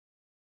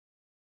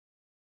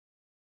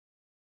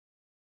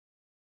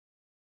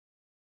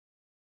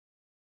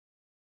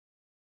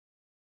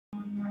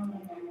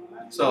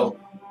So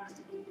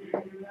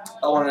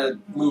I want to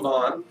move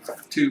on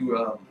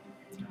to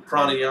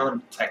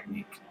Pranayama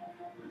technique,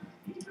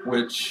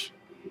 which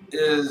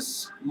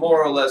is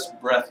more or less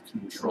breath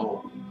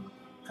control.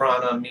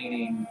 Prana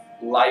meaning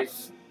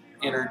life,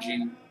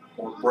 energy,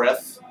 or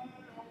breath,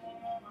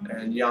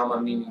 and Yama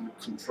meaning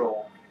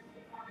control.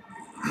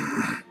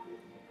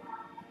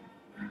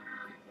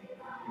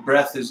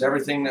 Breath is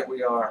everything that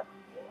we are,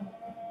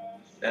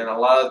 and a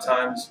lot of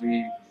times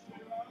we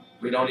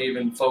don't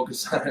even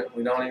focus on it.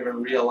 We don't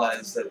even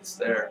realize that it's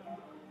there.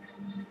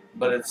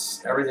 But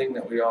it's everything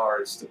that we are.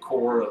 It's the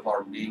core of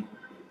our being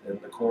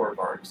and the core of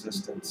our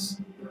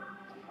existence.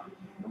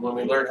 And when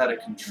we learn how to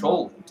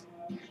control it,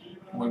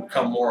 we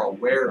become more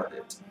aware of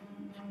it,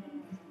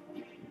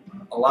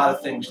 a lot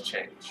of things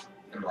change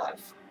in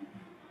life.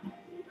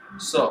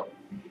 So,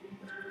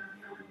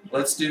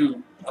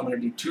 I'm going to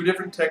do two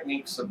different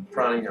techniques of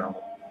pranayama.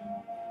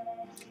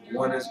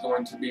 One is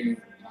going to be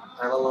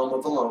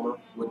Anuloma Viloma,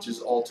 which is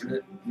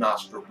alternate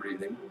nostril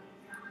breathing.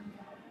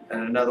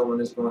 And another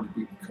one is going to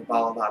be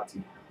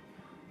Kapalbhati,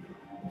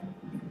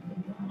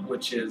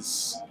 which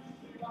is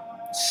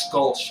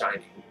skull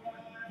shining.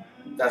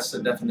 That's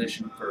the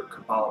definition for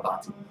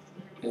Kapalbhati,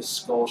 is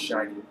skull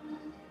shining,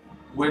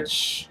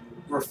 which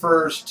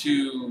refers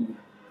to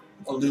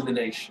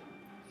illumination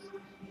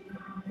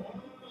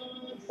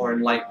or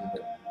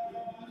enlightenment.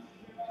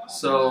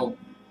 So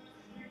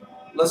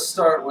let's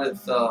start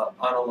with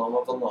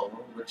Anuloma Viloma,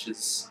 which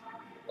is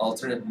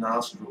alternate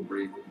nostril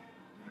breathing.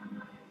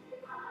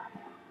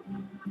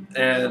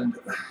 And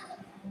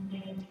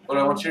what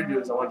I want you to do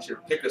is I want you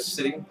to pick a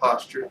sitting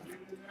posture,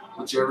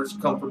 whichever is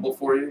comfortable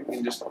for you. You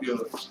can just do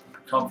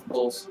a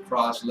comfortable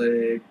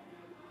cross-leg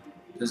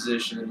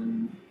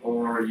position,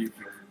 or you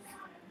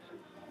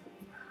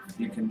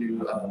can do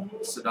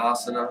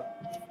Siddhasana,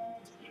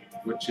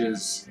 which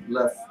is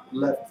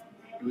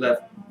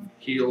left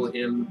heel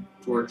in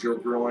towards your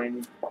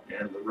groin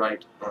and the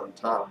right on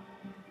top,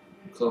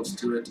 close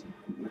to it,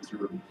 with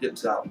your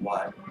hips out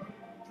wide.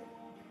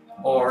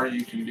 Or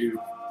you can do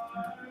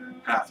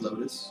half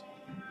lotus,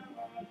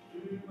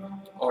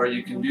 or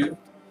you can do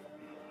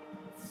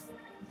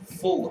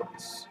full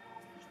lotus.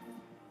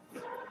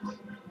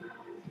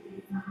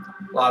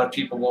 A lot of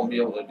people won't be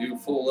able to do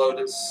full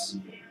lotus.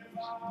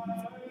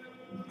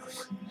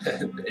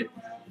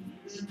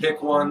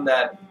 Pick one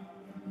that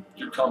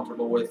you're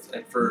comfortable with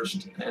at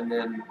first, and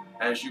then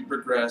as you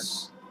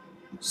progress,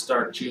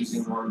 start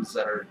choosing ones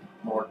that are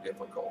more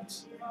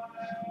difficult.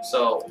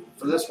 So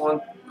for this one,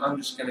 I'm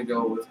just going to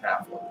go with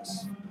half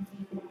lotus.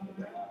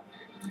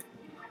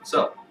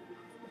 So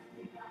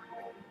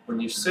when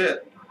you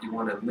sit, you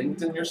want to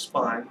lengthen your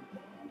spine,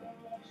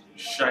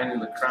 shining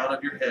the crown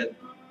of your head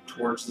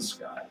towards the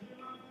sky.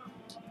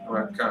 You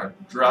want to kind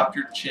of drop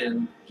your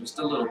chin just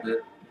a little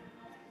bit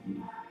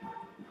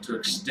to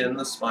extend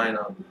the spine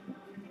up,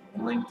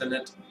 lengthen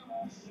it.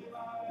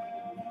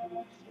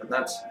 And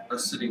that's a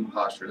sitting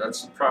posture.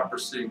 That's the proper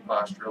sitting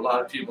posture. A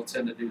lot of people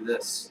tend to do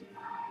this.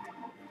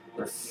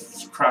 They're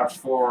crouched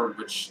forward,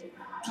 which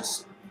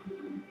just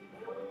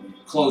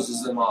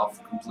closes them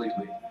off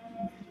completely.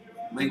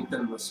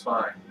 Lengthen the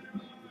spine.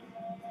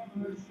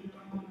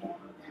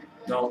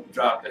 Don't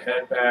drop the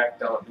head back.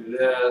 Don't do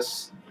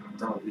this.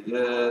 Don't do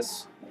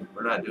this.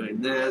 We're not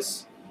doing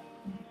this.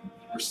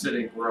 We're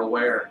sitting. We're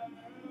aware.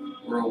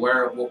 We're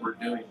aware of what we're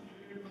doing.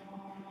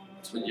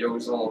 That's what yoga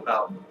is all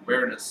about.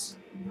 Awareness.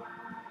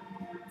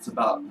 It's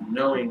about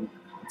knowing.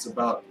 It's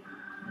about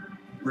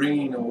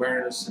bringing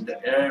awareness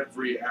into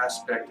every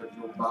aspect of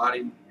your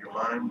body, your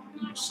mind,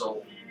 and your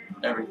soul.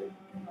 Everything.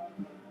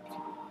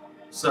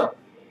 So,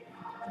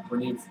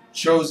 when you've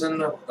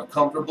chosen a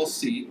comfortable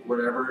seat,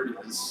 whatever it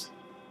is,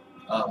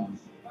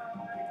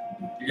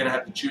 you're going to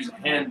have to choose a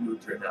hand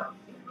mudra now.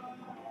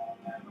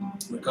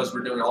 Because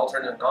we're doing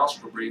alternate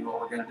nostril breathing,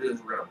 what we're going to do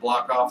is we're going to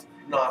block off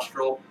the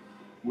nostril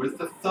with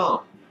the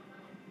thumb.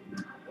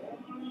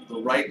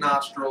 The right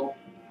nostril,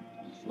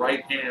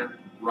 right hand,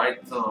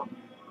 right thumb.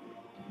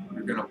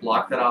 You're going to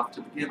block that off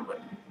to begin with.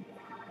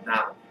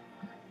 Now,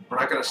 we're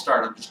not going to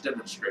start, I'm just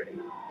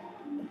demonstrating.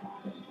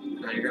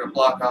 Now you're going to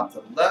block off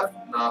the left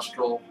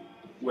nostril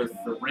with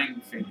the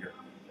ring finger.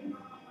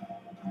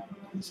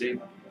 See?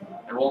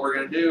 And what we're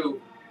going to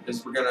do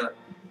is we're going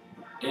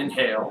to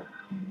inhale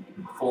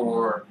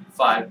for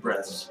 5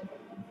 breaths,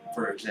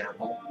 for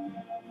example.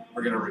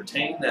 We're going to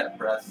retain that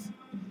breath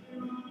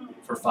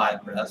for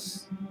 5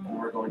 breaths, and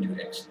we're going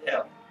to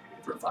exhale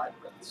for 5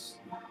 breaths.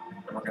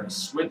 And we're going to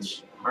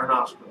switch our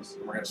nostrils.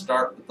 And we're going to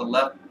start with the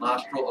left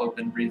nostril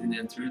open, breathing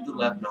in through the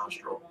left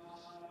nostril.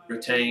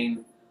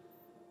 Retain.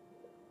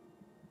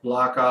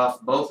 Block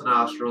off both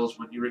nostrils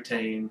when you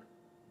retain,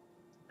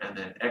 and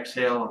then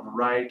exhale on the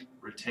right,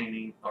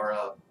 retaining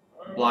or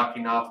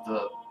blocking off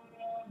the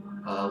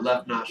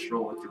left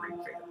nostril with the ring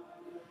finger.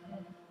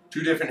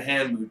 2 different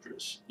hand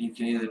mudras. You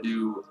can either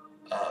do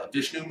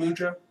Vishnu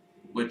mudra,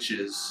 which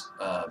is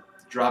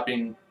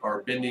dropping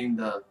or bending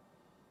the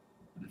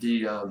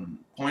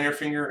pointer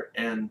finger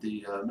and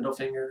the middle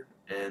finger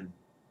and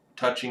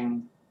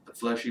touching the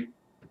fleshy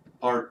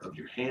part of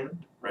your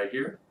hand right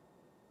here.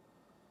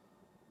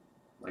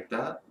 like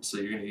that. So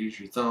you're going to use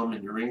your thumb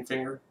and your ring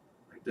finger,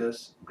 like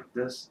this, like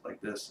this,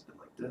 like this, and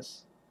like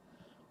this.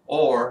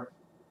 Or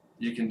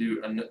you can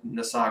do a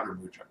Nasagra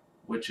Mudra,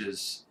 which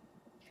is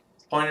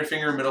pointer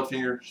finger, middle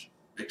fingers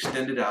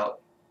extended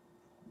out,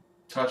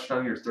 touched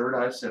on your third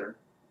eye center,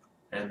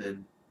 and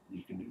then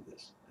you can do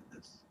this, and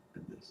this,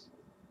 and this.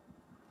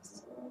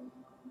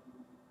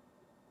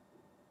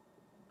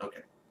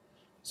 Okay,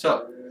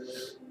 so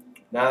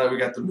now that we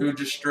got the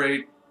mudras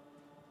straight,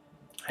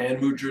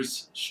 hand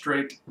mudras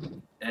straight,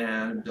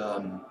 and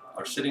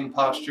our sitting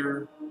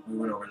posture, we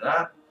went over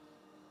that.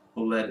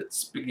 We'll let it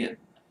begin.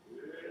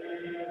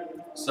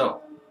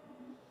 So,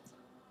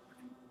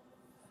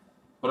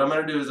 what I'm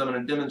going to do is I'm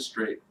going to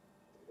demonstrate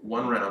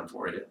one round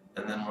for you,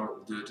 and then we'll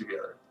do it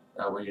together.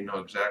 That way you know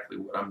exactly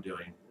what I'm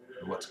doing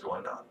and what's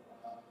going on.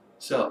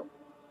 So,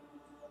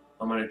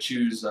 I'm going to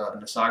choose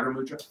Nasagra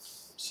Mudra.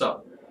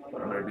 So,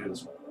 what I'm going to do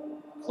is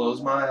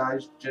close my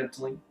eyes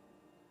gently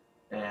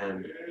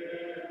and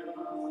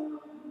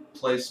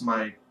place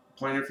my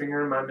pointer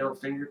finger and my middle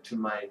finger to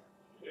my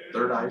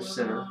third eye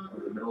center, or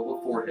the middle of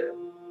the forehead,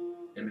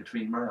 in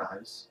between my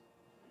eyes.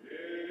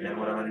 And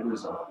what I'm going to do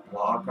is I'm going to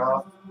block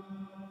off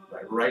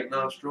my right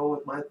nostril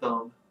with my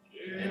thumb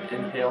and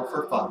inhale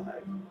for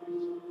 5.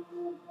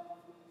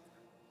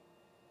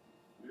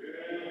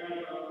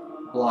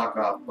 Block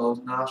off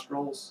both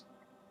nostrils,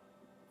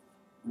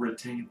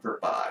 retain for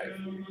 5.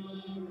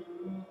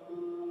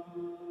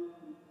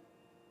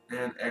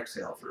 And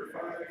exhale for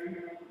 5.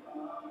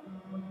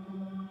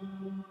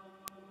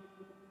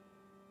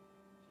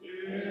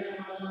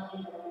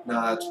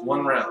 Now that's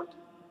one round.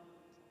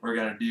 We're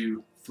going to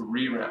do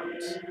 3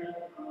 rounds.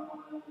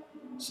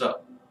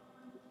 So,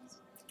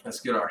 let's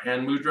get our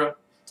hand mudra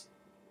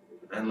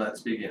and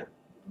let's begin.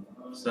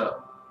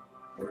 So,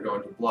 we're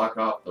going to block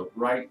off the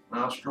right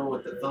nostril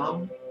with the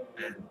thumb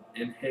and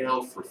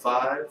inhale for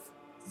 5,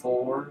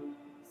 4,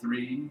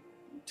 3,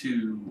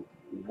 2,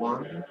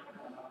 1.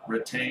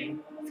 Retain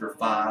for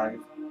 5,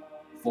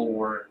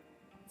 4,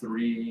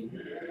 3,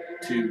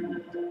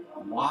 2,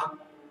 1.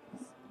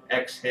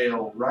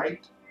 Exhale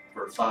right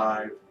for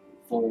 5,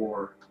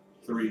 4,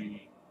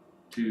 3,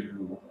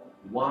 2,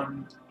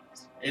 1.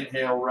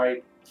 Inhale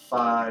right,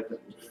 5,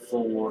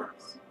 4,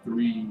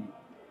 3,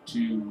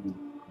 2,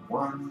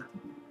 1.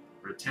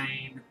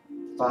 Retain,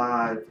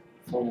 5,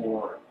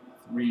 4,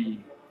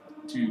 3,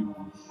 2,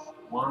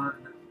 1.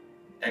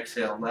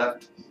 Exhale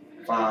left,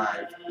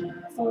 5,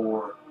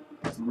 4,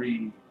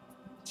 3,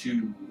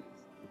 2,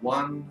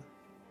 1.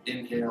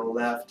 Inhale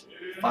left,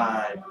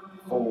 5,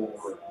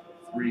 4,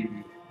 3,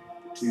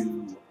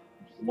 2,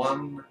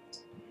 1.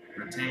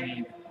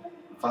 Retain,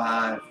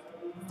 5,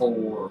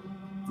 4,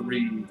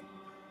 3,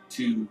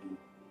 2,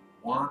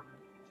 1.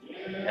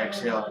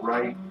 Exhale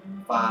right,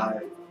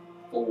 5,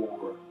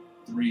 4,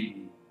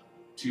 3,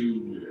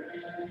 2,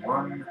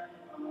 1.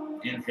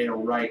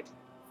 Inhale right,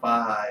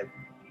 5,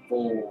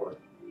 4,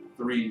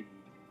 3,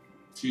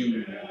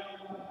 2,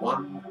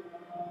 1.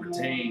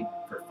 Retain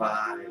for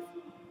 5,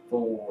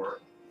 4,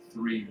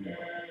 3,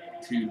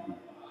 2,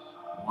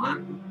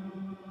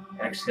 1.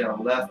 Exhale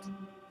left,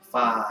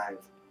 5,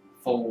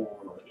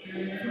 4,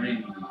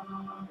 3,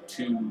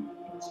 2,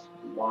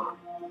 1.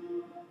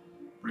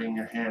 Bring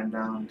your hand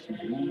down to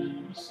your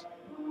knees.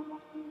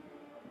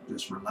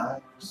 Just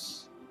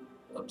relax.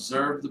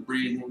 Observe the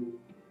breathing.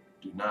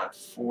 Do not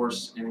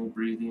force any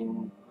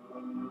breathing.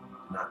 Do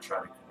not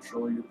try to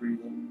control your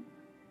breathing.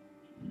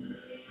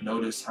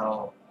 Notice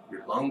how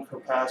your lung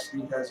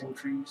capacity has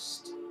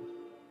increased.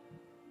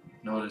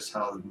 Notice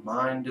how the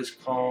mind is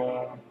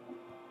calm.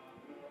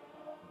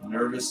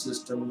 Nervous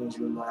system is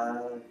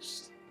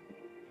relaxed.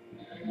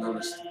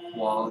 Notice the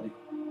quality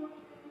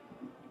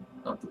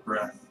of the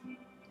breath.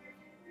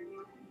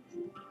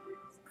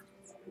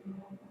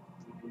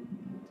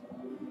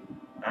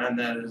 And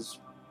that is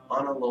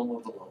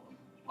Anuloma Viloma,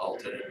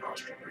 alternate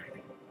nostril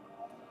breathing.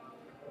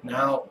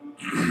 Now,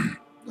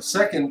 the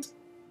second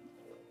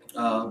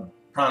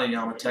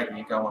pranayama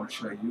technique I want to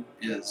show you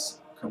is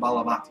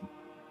Kapalbhati,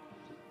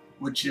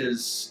 which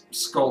is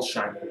skull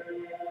shining.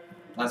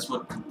 That's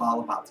what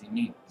Kapalbhati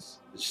means,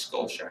 is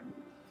skull shining,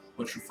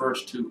 which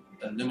refers to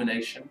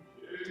illumination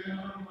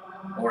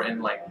or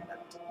enlightenment.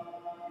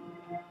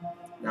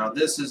 Now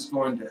this is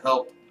going to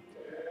help,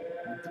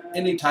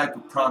 any type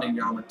of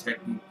pranayama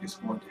technique is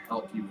going to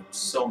help you in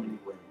so many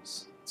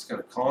ways. It's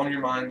going to calm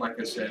your mind, like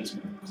I said, it's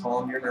going to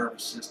calm your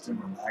nervous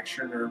system, relax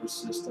your nervous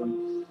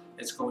system.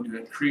 It's going to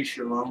increase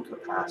your lung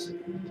capacity.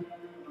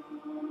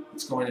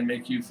 It's going to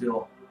make you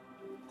feel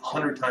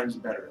 100 times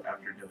better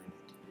after doing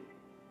it.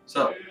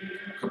 So,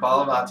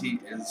 Kapalbhati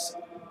is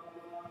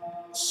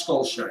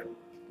skull shining,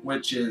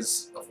 which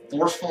is a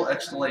forceful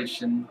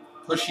exhalation,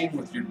 pushing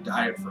with your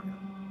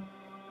diaphragm,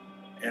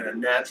 and a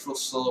natural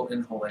slow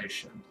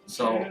inhalation.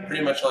 So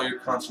pretty much all you're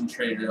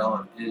concentrated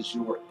on is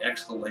your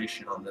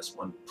exhalation on this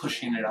one,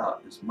 pushing it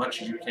out as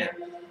much as you can.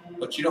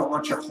 But you don't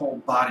want your whole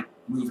body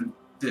moving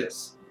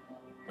this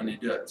when you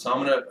do it. So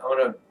I'm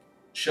gonna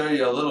show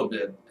you a little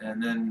bit,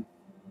 and then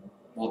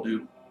we'll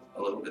do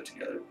a little bit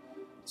together.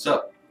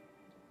 So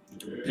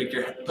Pick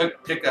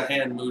a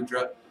hand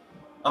mudra.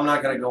 I'm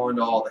not going to go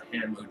into all the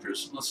hand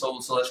mudras.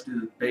 So let's do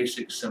the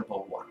basic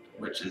simple one,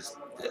 which is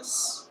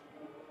this.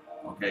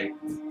 Okay,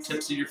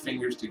 tips of your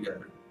fingers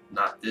together.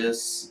 Not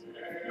this,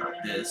 not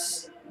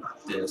this,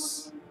 not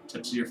this.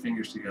 Tips of your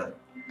fingers together.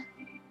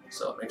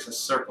 So it makes a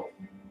circle.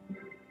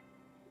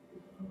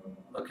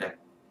 Okay,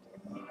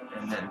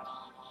 and then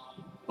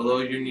below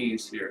your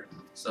knees here.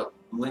 So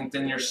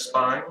lengthen your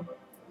spine,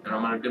 and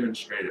I'm going to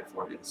demonstrate it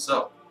for you.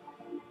 So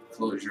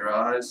close your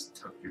eyes,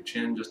 tuck your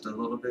chin just a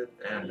little bit,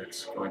 and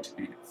it's going to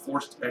be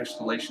forced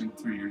exhalation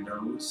through your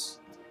nose.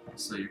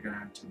 So you're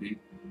going to be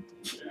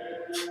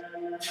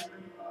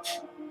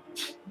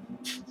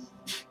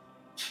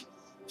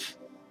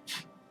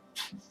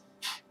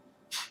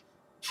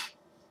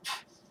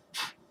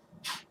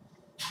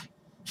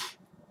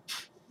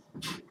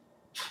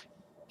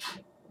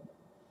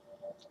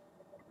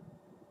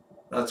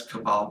that's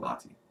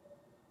Kapalbhati.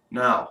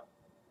 Now,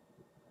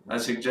 I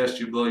suggest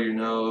you blow your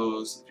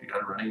nose. If you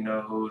got a runny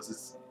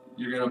nose,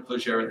 you're going to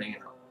push everything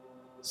out.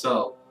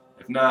 So,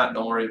 if not,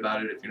 don't worry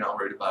about it. If you're not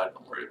worried about it,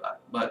 don't worry about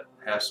it. But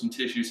have some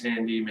tissues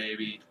handy,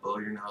 maybe, to blow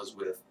your nose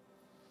with.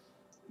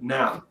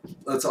 Now,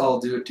 let's all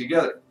do it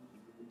together.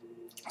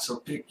 So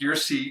pick your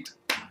seat.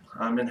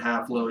 I'm in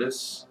half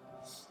lotus.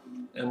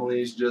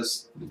 Emily's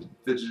just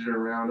fidgeting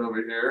around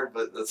over here,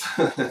 but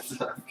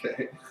that's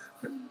okay.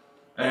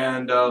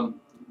 And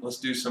let's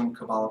do some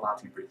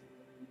Kapalbhati breathing.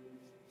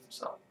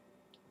 So,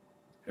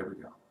 here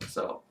we go.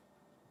 So,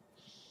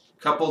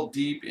 couple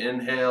deep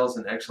inhales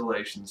and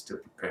exhalations to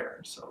prepare.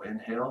 So,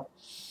 inhale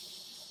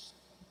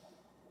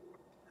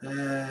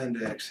and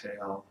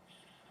exhale.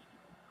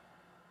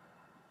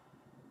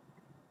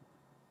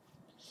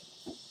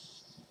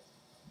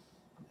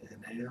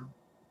 Inhale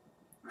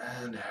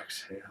and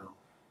exhale.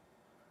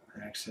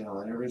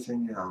 Exhale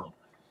everything out.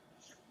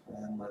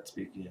 And let's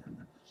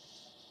begin.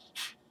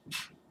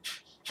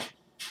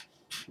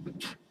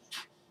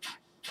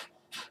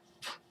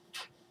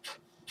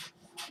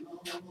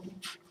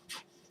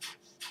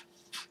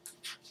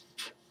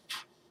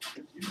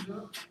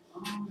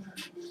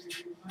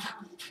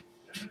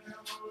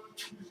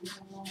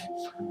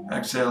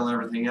 Exhale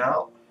everything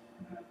out.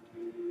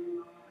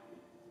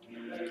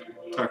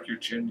 Tuck your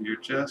chin to your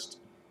chest.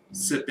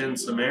 Sip in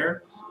some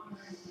air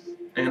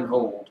and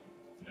hold.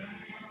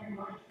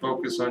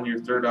 Focus on your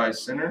third eye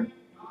center.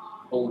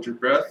 Hold your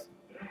breath.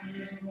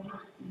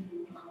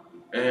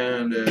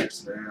 And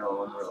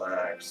exhale and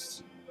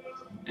relax.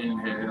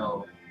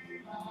 Inhale.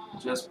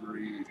 Just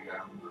breathe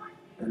out.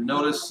 And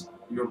notice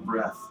your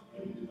breath.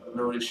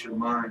 Notice your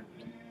mind.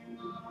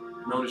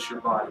 Notice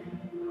your body.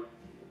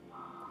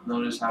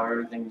 Notice how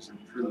everything's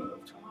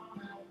improved.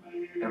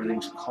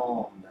 Everything's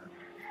calm now.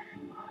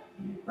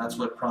 That's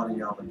what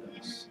pranayama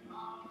does.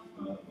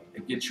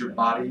 It gets your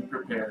body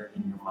prepared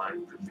and your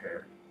mind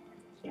prepared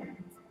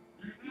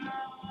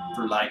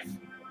for life,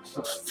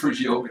 for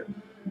yoga,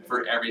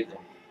 for everything.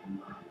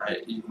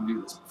 You can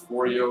do this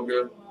before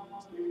yoga,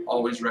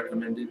 always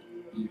recommended.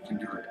 You can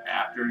do it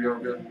after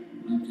yoga.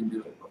 You can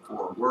do it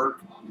before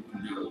work. You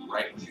can do it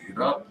right when you get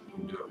up. You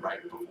can do it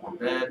right before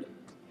bed.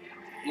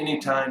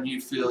 Anytime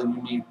you feel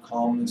you need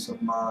calmness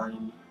of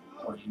mind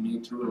or you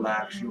need to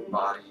relax your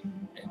body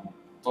and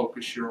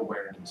focus your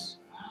awareness,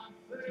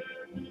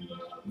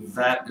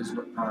 that is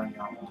what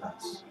pranayama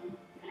does.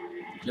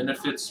 The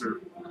benefits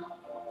are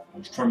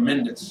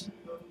tremendous.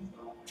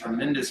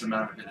 Tremendous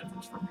amount of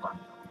benefits from pranayama.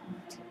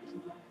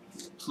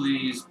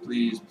 Please,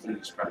 please,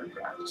 please try to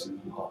practice it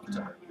all the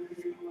time.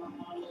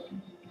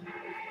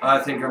 I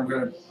think I'm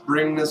going to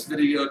bring this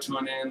video to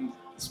an end.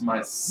 It's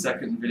my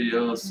second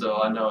video,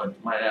 so I know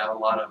it might have a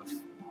lot of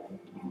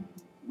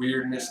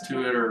weirdness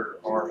to it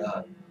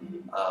or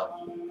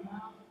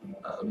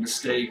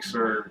mistakes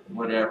or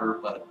whatever,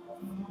 but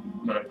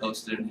I'm going to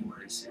post it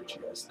anyway, see what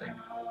you guys think.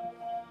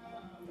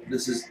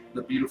 This is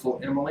the beautiful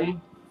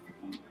Emily.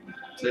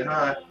 Say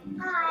hi.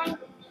 Hi.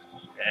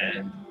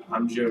 And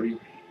I'm Jody.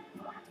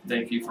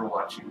 Thank you for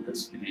watching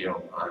this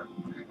video on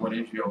what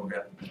is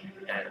yoga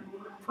and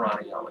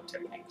pranayama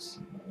techniques.